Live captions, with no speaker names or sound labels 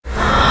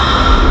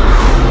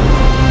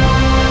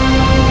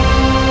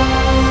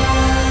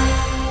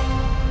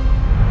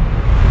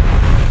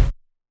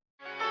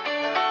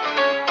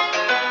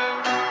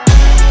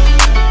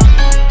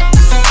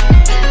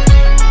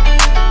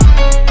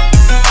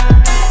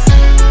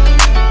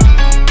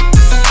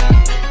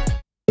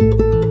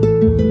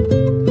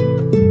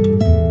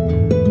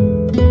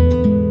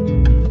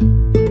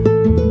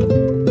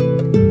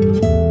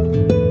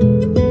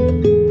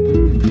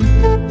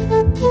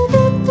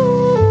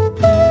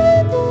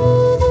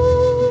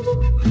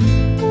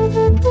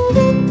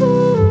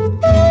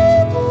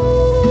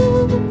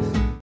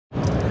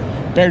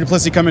Barry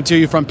Duplessis coming to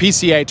you from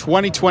PCA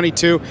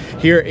 2022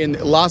 here in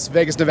Las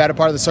Vegas, Nevada,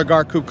 part of the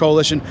Cigar Coop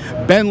Coalition.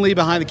 Ben Lee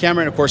behind the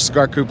camera, and of course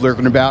Cigar Coop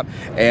lurking about,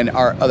 and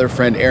our other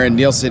friend Aaron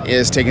Nielsen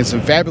is taking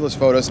some fabulous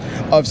photos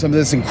of some of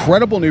this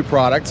incredible new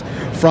product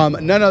from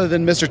none other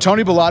than Mr.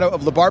 Tony Bellotto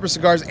of La Barba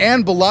Cigars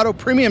and Bellotto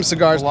Premium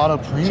Cigars.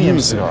 Bellotto Premium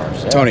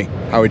Cigars. Yeah. Tony,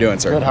 how are we doing,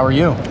 sir? Good, how are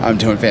you? I'm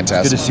doing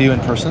fantastic. Good to see you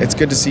in person. It's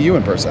good to see you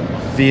in person.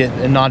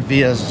 And not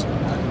via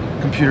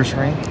computer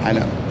screen. I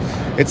know.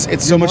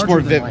 It's so much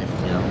more vivid.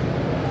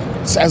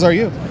 As are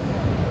you.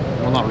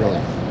 Well, not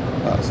really.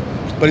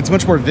 But it's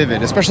much more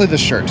vivid, especially this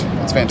shirt.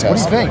 It's fantastic. What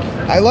do you think?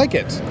 I like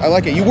it. I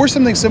like it. You wore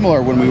something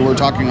similar when we were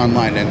talking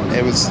online, and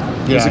it was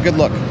a good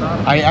look.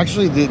 I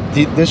actually,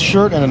 this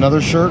shirt and another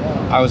shirt,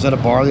 I was at a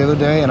bar the other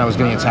day, and I was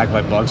getting attacked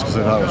by bugs because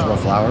I thought it was real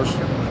flowers.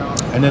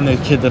 And then the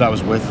kid that I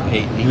was with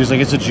ate. He was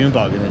like, "It's a June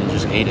bug," and then he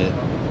just ate it.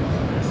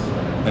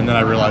 And then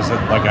I realized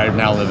that, like, I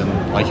now live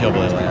in like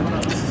hillbilly land.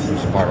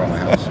 There's a bar by my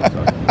house. So.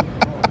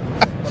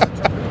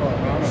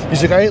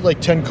 He's like, "I ate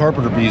like 10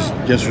 carpenter bees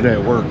yesterday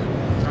at work."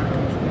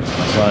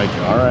 It's like,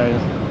 all right.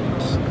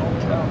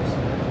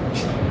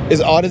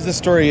 As odd as this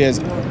story is,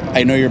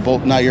 I know you're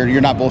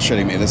not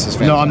bullshitting me. This is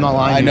fantastic. No, I'm not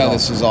lying. I know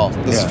this is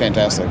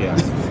fantastic. Yeah.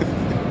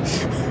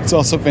 It's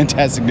also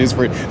fantastic news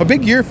for you. A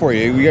big year for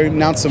you. We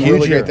announced some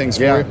really great things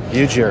for you.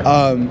 Huge year.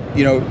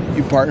 You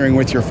partnering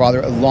with your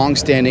father, a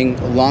long-standing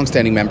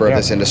member of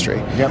this industry,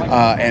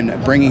 and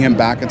bringing him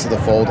back into the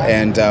fold.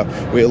 And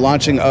we're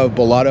launching of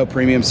Bellotto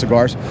Premium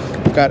Cigars.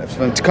 We've got a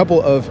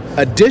couple of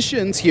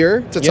additions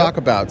here to talk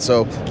about.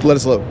 So let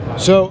us know.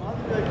 So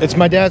it's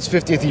my dad's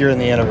 50th year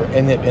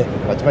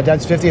it's my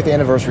dad's 50th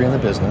anniversary in the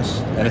business,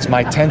 and it's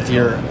my 10th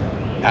year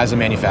as a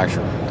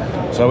manufacturer.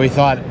 So we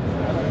thought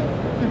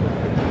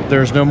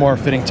there's no more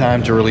fitting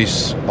time to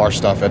release our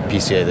stuff at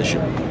PCA this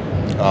year.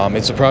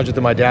 It's a project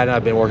that my dad and I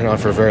have been working on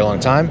for a very long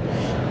time.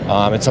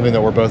 It's something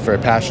that we're both very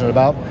passionate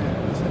about.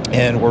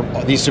 And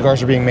these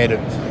cigars are being made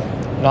at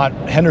not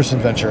Henderson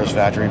Ventura's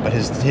factory, but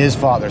his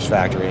father's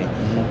factory.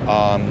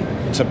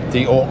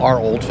 Our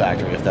old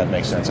factory, if that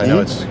makes sense. I know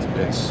it's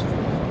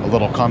a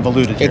little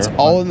convoluted here. It's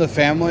all in the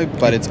family,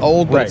 but it's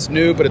old, but it's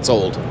new, but it's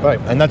old. Right,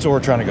 and that's what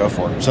we're trying to go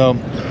for. So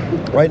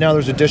right now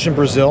there's Edition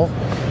Brazil.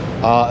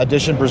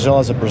 Edition Brazil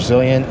is a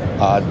Brazilian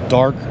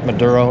dark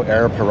Maduro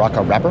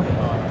Arapiraca wrapper,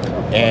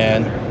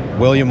 and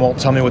William won't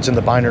tell me what's in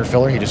the binder and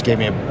filler. He just gave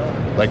me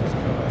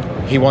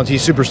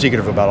he's super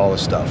secretive about all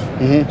this stuff.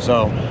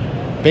 So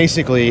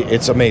basically,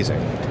 it's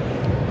amazing.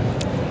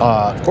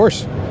 Of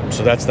course.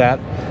 So that's that.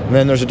 And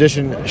then there's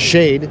Edition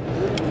Shade.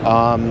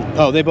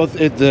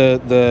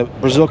 The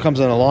Brazil comes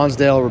in a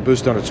Lonsdale,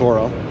 Robusto, and a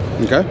Toro.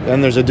 Okay. Then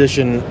there's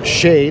Edition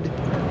Shade,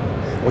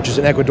 which is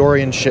an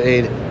Ecuadorian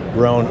shade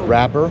grown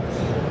wrapper.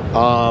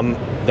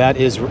 That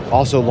is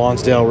also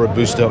Lonsdale,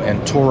 Robusto,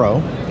 and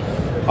Toro.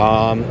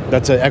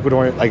 That's an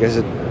Ecuadorian, like I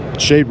said,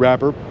 shade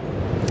wrapper,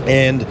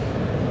 and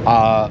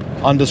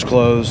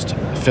undisclosed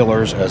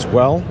fillers as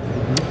well.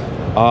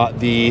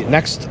 The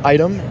next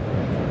item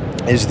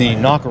is the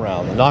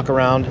Knockaround. The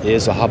Knockaround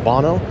is a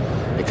Habano.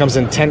 It comes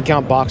in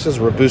 10-count boxes,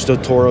 Robusto,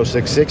 Toro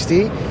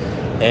 660,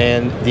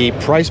 and the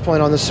price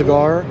point on this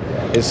cigar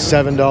is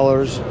 $7,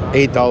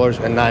 $8,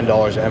 and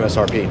 $9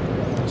 MSRP.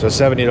 So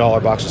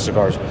 $70 box of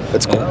cigars.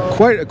 It's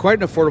quite an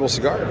affordable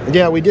cigar.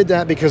 Yeah, we did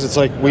that because it's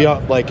like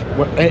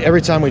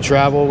every time we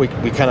travel, we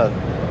kind of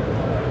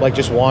like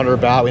just wander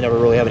about. We never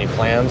really have any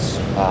plans.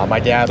 My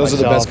dad, those are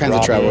the best kinds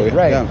of travel,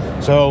 right? Yeah.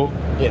 So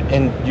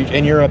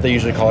in Europe, they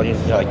usually call it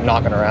like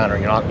knocking around, or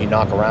you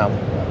knock around,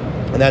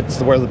 and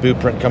that's where the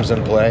blueprint comes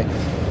into play.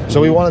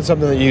 So we wanted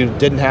something that you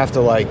didn't have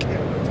to like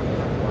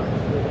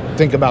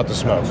think about the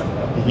smoke.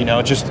 You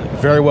know, just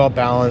very well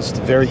balanced,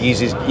 very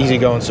easy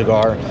going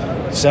cigar.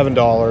 $7.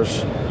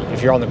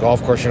 If you're on the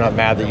golf course, you're not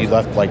mad that you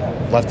left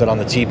it on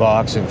the tee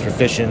box, and if you're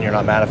fishing, you're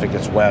not mad if it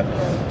gets wet.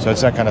 So it's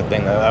that kind of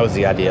thing. That was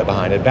the idea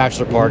behind it.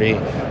 Bachelor party,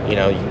 you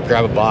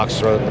grab a box,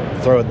 throw it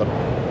in the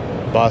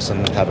bus,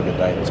 and have a good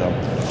night. So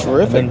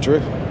terrific.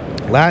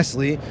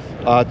 Lastly,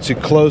 to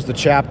close the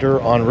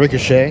chapter on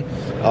Ricochet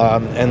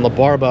and La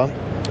Barba,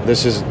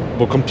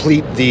 will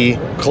complete the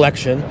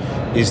collection.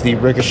 Is the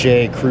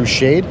Ricochet Cru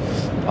Shade.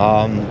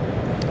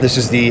 This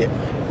is the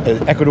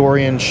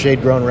Ecuadorian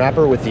shade-grown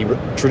wrapper with the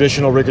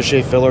traditional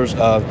Ricochet fillers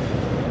of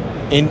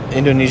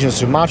Indonesian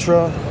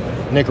Sumatra,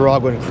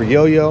 Nicaraguan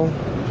Criollo,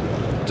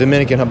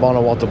 Dominican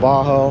Habano Alto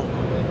Bajo,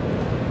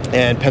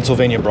 and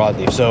Pennsylvania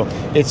Broadleaf. So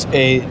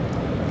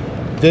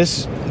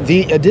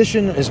the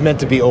edition is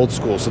meant to be old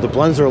school. So the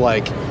blends are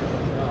like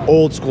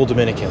old school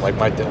Dominican,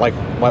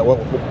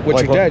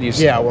 what your dad used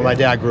to. Yeah, what my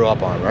dad grew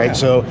up on, right? Yeah.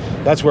 So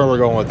that's where we're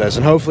going with this,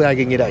 and hopefully I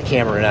can get at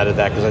Cameron out of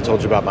that, because I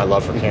told you about my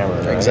love for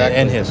Cameron, right? Exactly,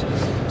 and his.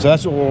 So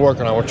that's what we're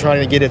working on. We're trying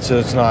to get it so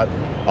it's not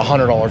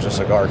 $100 a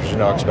cigar, because you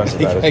know how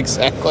expensive that is.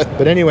 Exactly.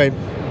 But anyway,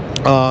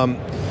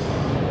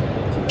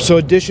 so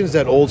additions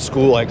that old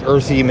school, like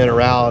earthy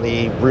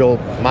minerality, real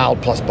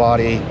mild plus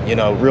body,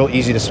 real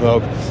easy to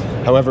smoke.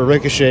 However,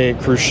 Ricochet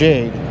Cru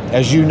Shade,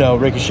 as you know,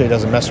 Ricochet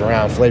doesn't mess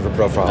around flavor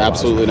profile.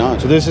 Absolutely not.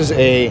 So this is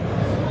a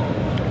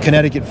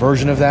Connecticut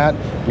version of that.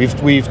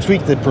 We've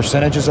tweaked the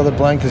percentages of the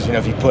blend because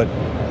if you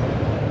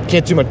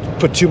can't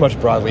put too much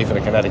broadleaf in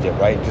a Connecticut,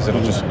 right? Because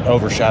it'll just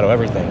overshadow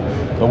everything.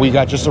 But we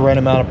got just the right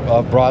amount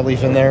of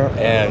broadleaf in there,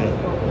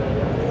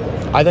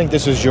 and I think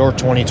this is your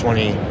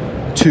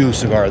 2022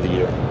 cigar of the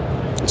year.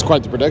 It's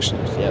quite the prediction.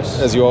 Yes,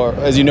 as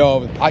you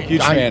know,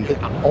 huge fan.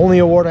 Only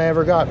award I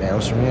ever got, man,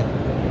 was from you.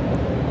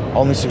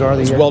 Only cigar of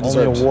the year. Well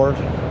deserved. Only award.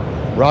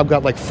 Rob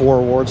got like 4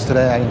 awards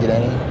today. I didn't get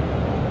any.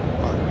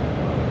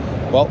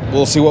 Well,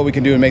 we'll see what we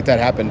can do and make that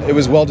happen. It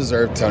was well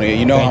deserved, Tony.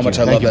 You know how much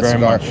I love that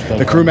cigar.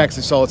 The Crew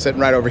Mexican Solid sitting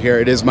right over here.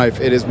 It is my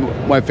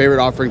favorite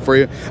offering for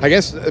you. I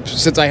guess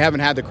since I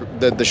haven't had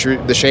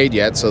the shade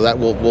yet, so that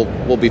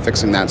we'll be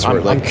fixing that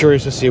shortly. I'm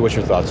curious to see what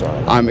your thoughts are.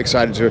 I'm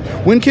excited to.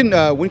 When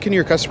can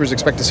your customers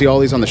expect to see all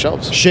these on the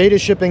shelves? Shade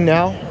is shipping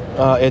now.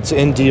 It's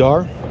in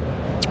DR.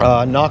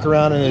 Knock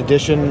Around in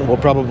addition will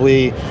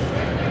probably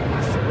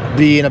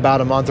be in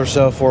about a month or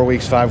so, 4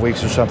 weeks, 5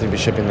 weeks or something. Be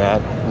shipping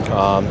that.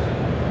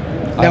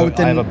 I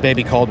have a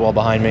Baby Caldwell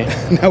behind me.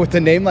 Now, with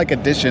the name like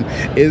Edition,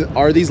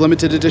 are these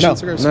limited edition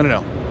cigars?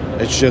 No.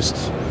 It's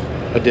just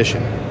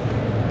Edition.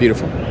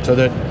 Beautiful. So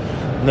that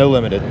no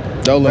limited.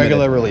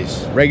 Regular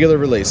release. Regular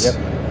release.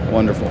 Yep.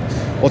 Wonderful.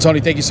 Well,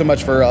 Tony, thank you so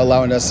much for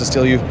allowing us to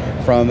steal you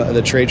from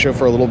the trade show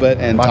for a little bit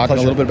and talking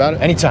a little bit about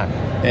it. Anytime.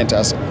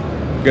 Fantastic.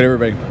 Good,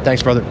 everybody.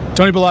 Thanks, brother.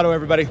 Tony Bellotto,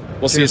 everybody.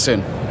 We'll see you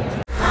soon.